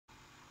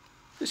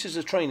This is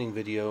a training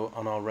video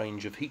on our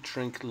range of heat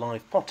shrink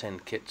live pot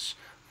end kits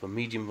for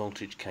medium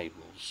voltage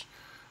cables.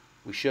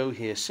 We show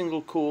here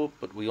single core,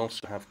 but we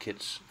also have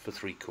kits for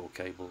 3-core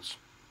cables.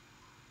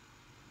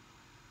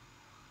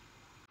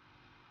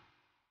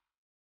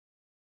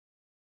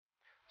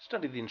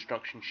 Study the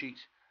instruction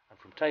sheet and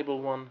from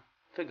Table 1,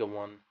 Figure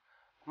 1,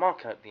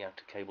 mark out the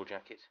outer cable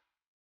jacket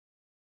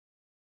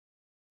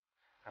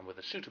and with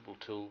a suitable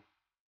tool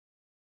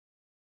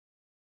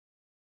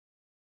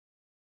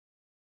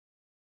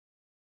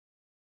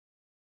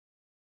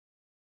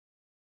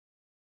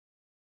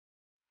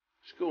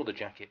score the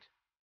jacket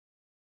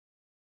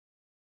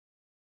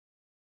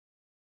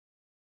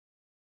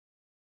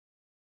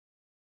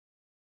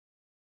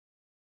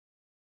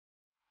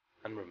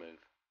and remove.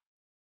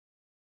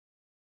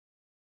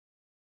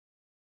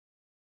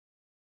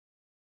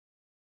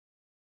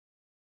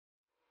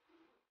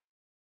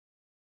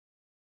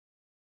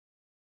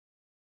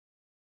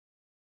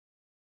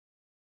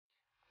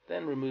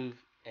 Then remove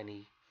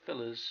any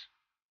fillers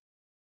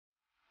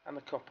and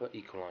the copper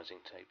equalizing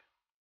tape.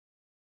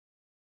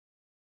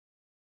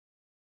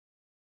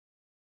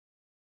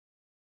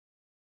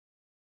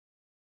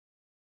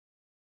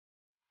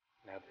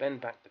 Now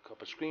bend back the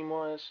copper screen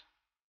wires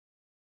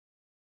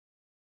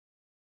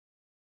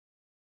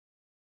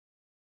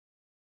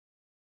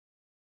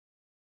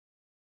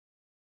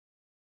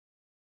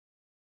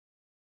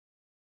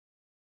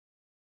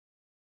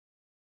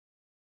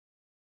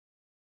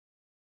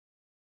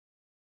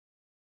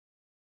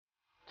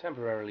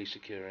temporarily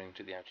securing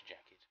to the outer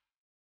jacket.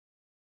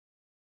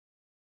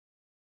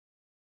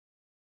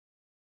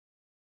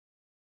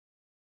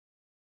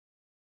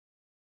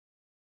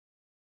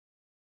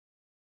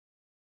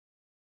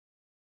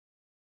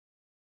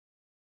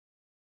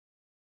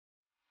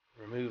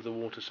 Remove the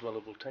water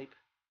soluble tape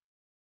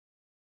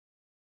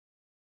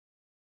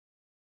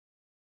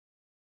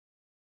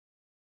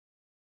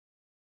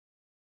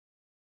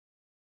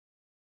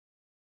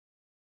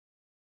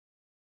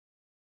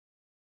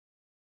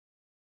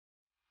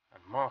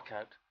and mark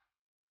out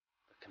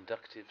the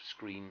conductive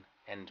screen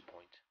end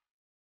point.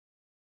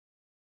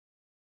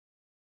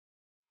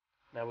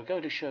 Now we're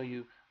going to show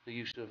you the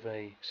use of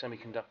a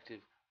semiconductive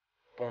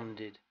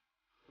bonded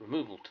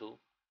removal tool.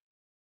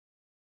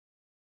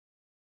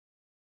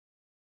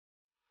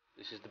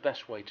 This is the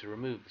best way to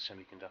remove the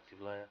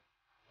semiconductive layer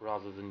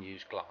rather than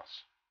use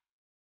glass.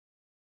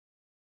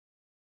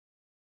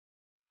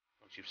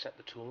 Once you've set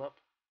the tool up,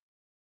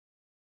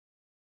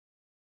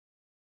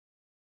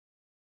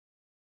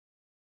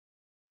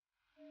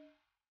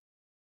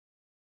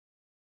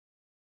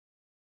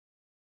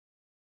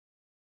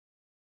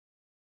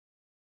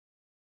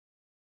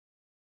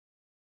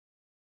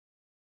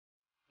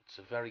 it's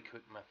a very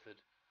quick method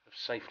of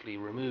safely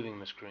removing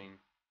the screen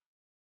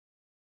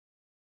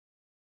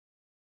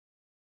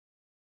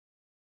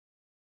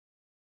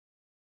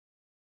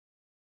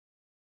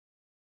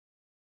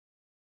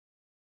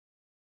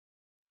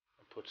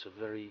and puts a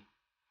very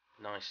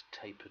nice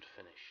tapered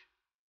finish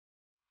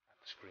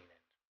at the screen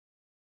end.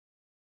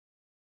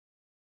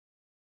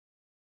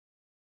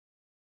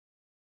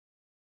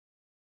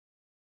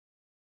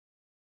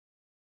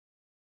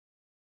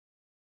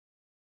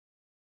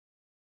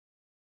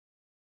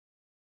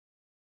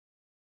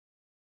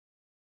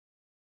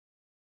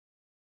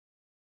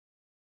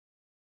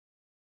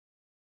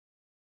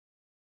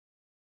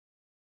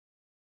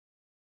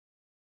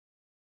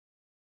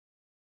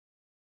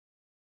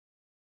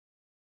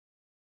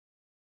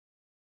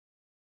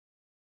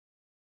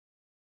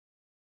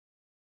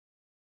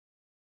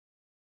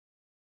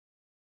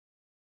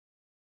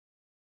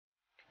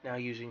 Now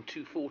using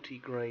 240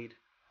 grade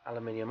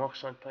aluminium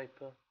oxide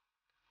paper,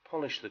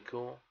 polish the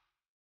core.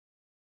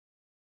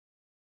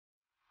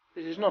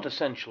 This is not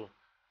essential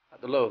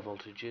at the lower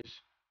voltages,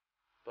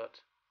 but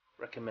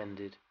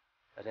recommended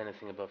at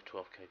anything above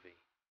 12 kV.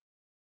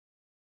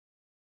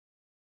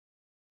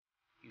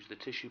 Use the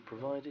tissue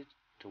provided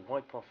to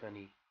wipe off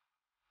any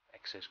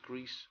excess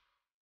grease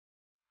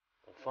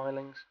or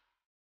filings.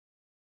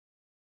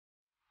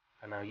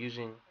 And now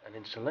using an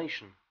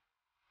insulation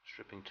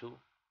stripping tool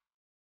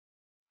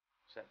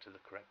set to the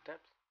correct depth,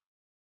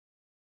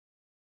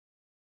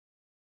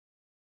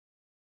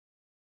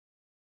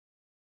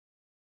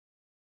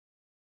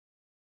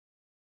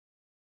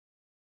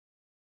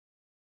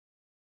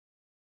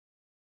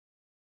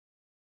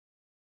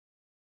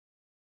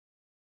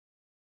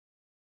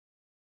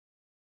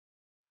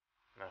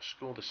 now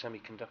score the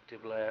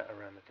semiconductive layer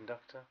around the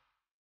conductor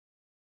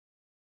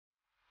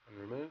and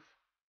remove.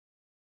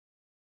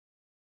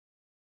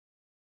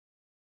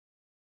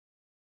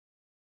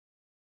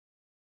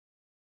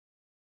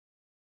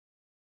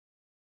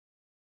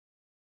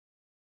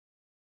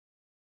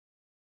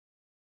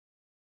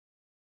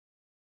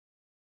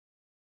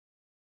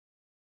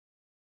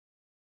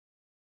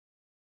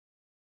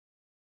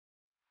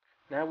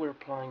 Now we're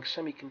applying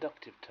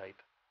semiconductive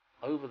tape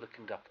over the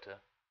conductor,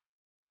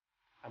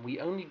 and we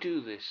only do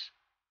this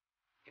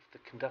if the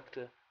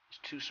conductor is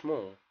too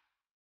small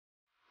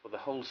for the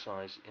hole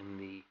size in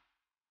the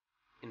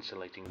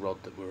insulating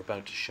rod that we're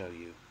about to show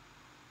you.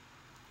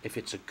 If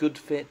it's a good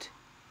fit,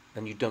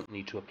 then you don't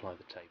need to apply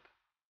the tape.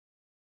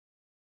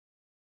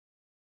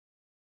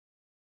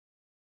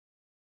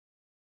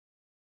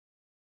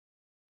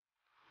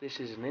 This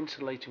is an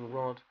insulating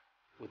rod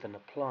with an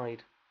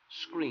applied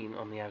screen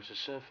on the outer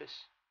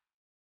surface.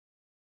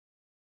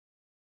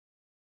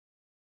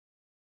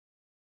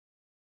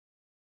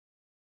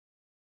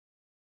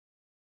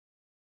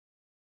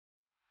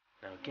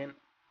 Now again,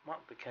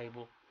 mark the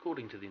cable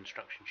according to the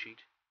instruction sheet.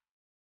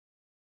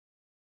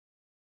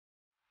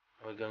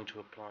 And we're going to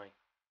apply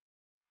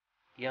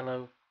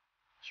yellow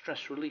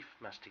stress relief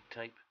mastic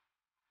tape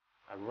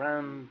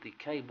around the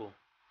cable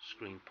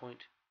screen point,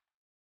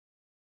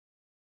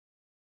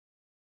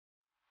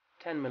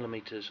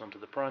 10mm onto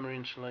the primary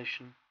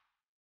insulation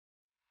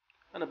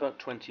and about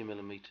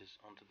 20mm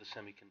onto the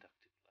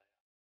semiconductive layer.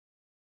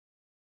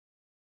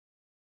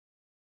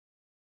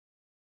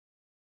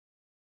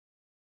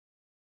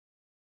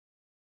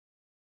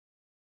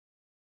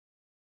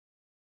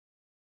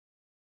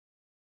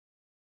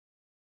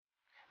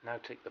 Now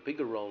take the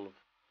bigger roll of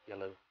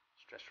yellow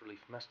stress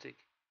relief mastic,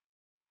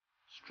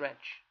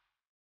 stretch,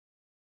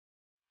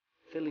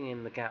 filling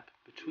in the gap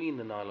between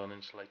the nylon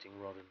insulating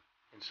rod and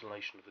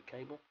insulation of the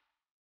cable.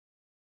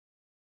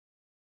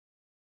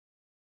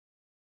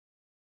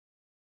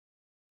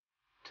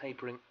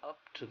 Tapering up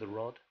to the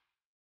rod.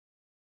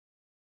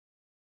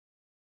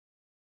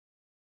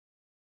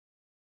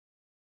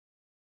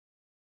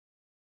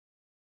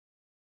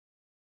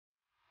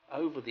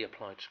 Over the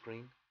applied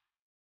screen.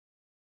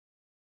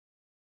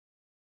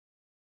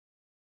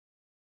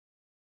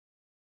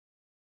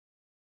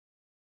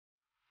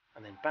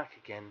 And then back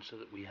again so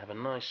that we have a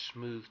nice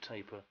smooth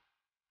taper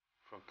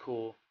from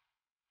core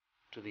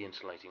to the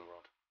insulating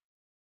rod.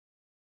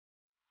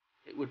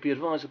 It would be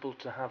advisable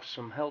to have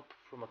some help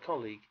from a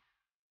colleague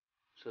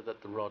so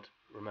that the rod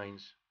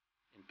remains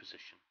in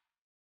position.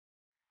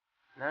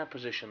 Now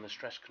position the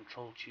stress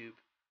control tube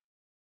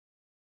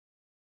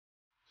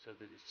so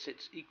that it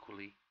sits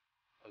equally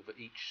over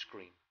each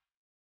screen.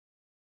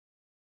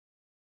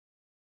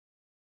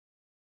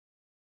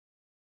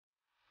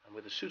 And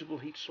with a suitable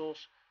heat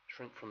source,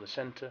 shrink from the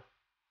center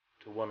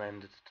to one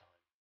end at a time.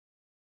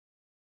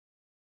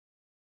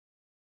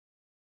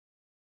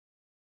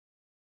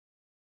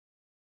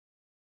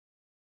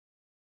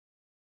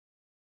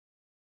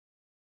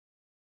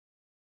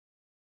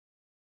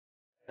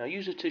 Now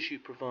use a tissue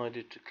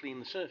provided to clean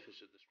the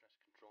surface of the stress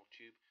control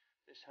tube.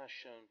 This has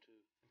shown to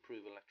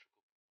improve electrical.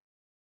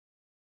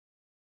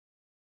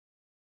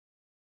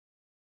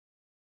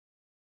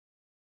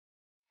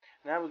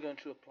 Now we're going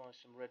to apply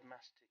some red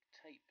mastic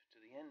tape to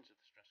the ends of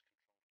the stress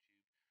control tube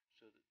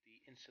so that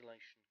the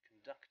insulation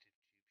conductive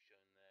tube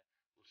shown there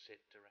will sit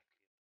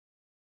directly.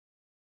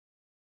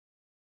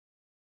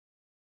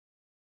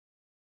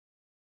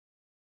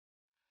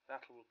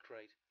 That will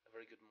create a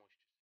very good moisture.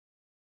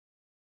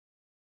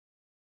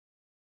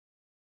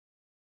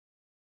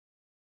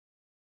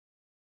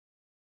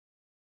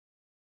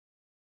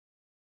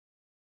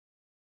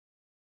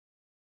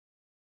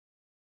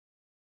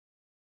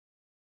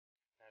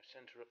 Now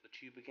center up the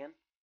tube again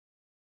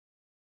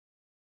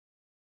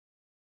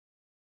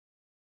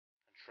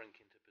and shrink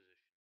into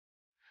position.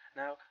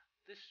 Now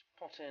this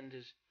pot end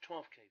is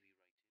 12 kV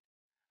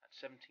rated. At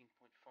 17.5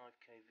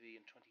 kV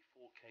and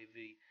 24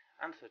 kV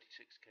and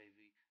 36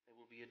 kV there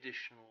will be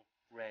additional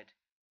red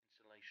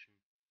insulation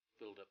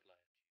build-up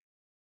layer.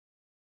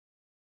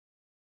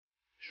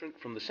 Shrink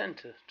from the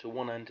center to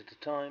one end at a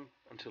time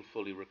until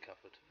fully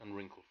recovered and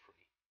wrinkle free.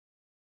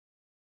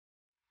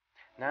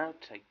 Now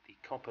take the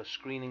copper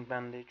screening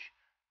bandage,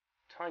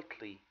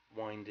 tightly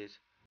wind it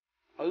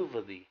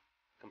over the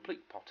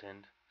complete pot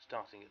end,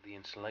 starting at the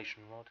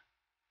insulation rod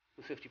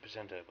with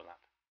 50% overlap.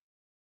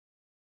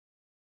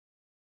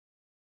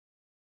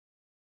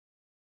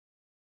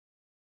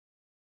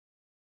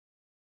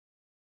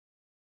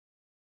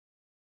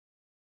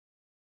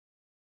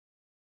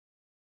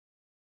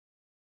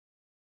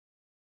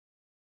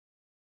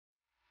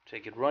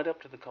 Take it right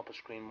up to the copper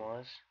screen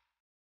wires.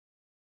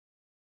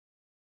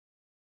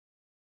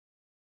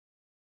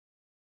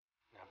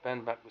 Now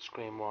bend back the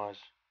screen wires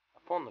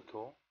upon the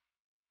core.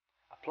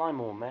 Apply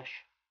more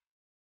mesh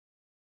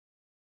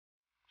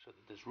so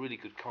that there's really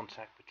good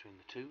contact between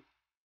the two.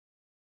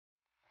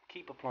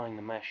 Keep applying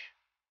the mesh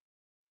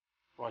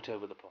right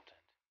over the pot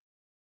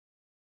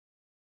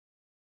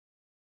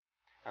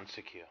end and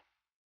secure.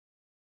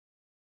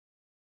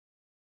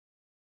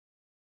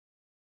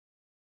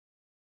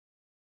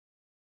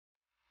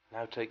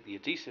 Now take the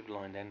adhesive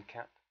lined end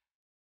cap,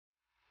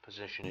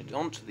 position it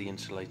onto the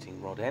insulating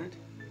rod end.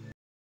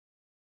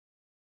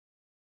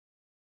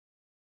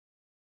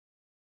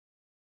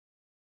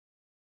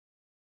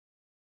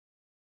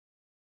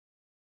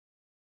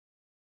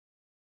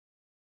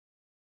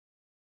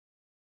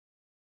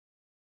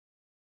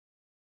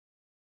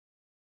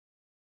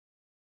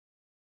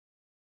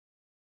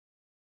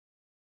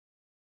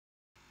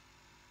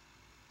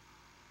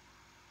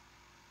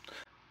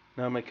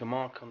 Now make a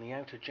mark on the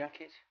outer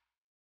jacket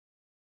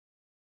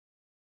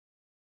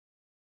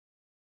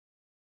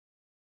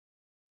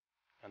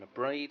and a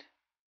braid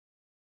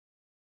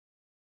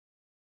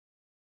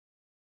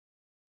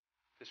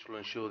This will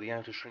ensure the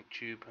outer shrink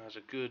tube has a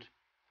good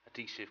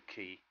adhesive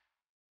key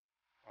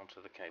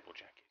onto the cable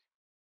jacket.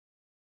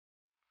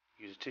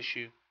 Use a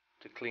tissue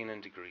to clean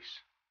and degrease.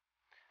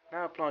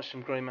 Now apply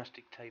some grey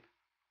mastic tape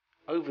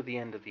over the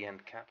end of the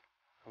end cap,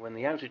 and when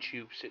the outer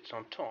tube sits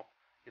on top,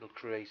 it'll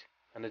create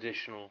an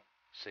additional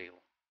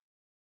seal.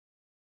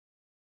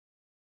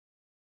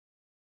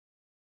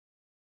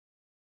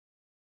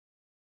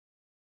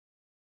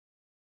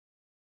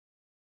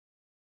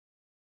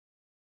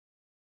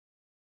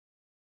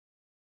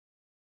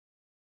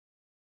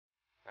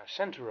 Now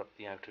centre up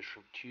the outer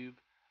shrink tube,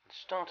 and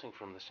starting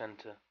from the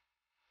centre,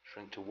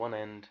 shrink to one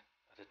end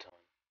at a time.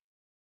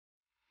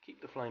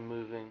 Keep the flame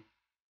moving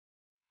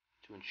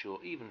to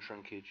ensure even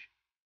shrinkage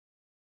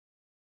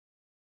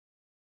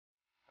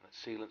and that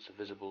sealants are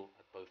visible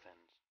at both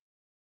ends.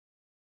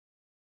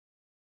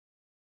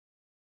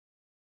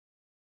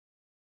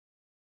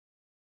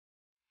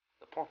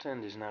 The pot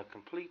end is now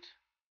complete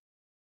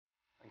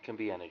and can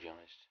be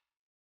energized.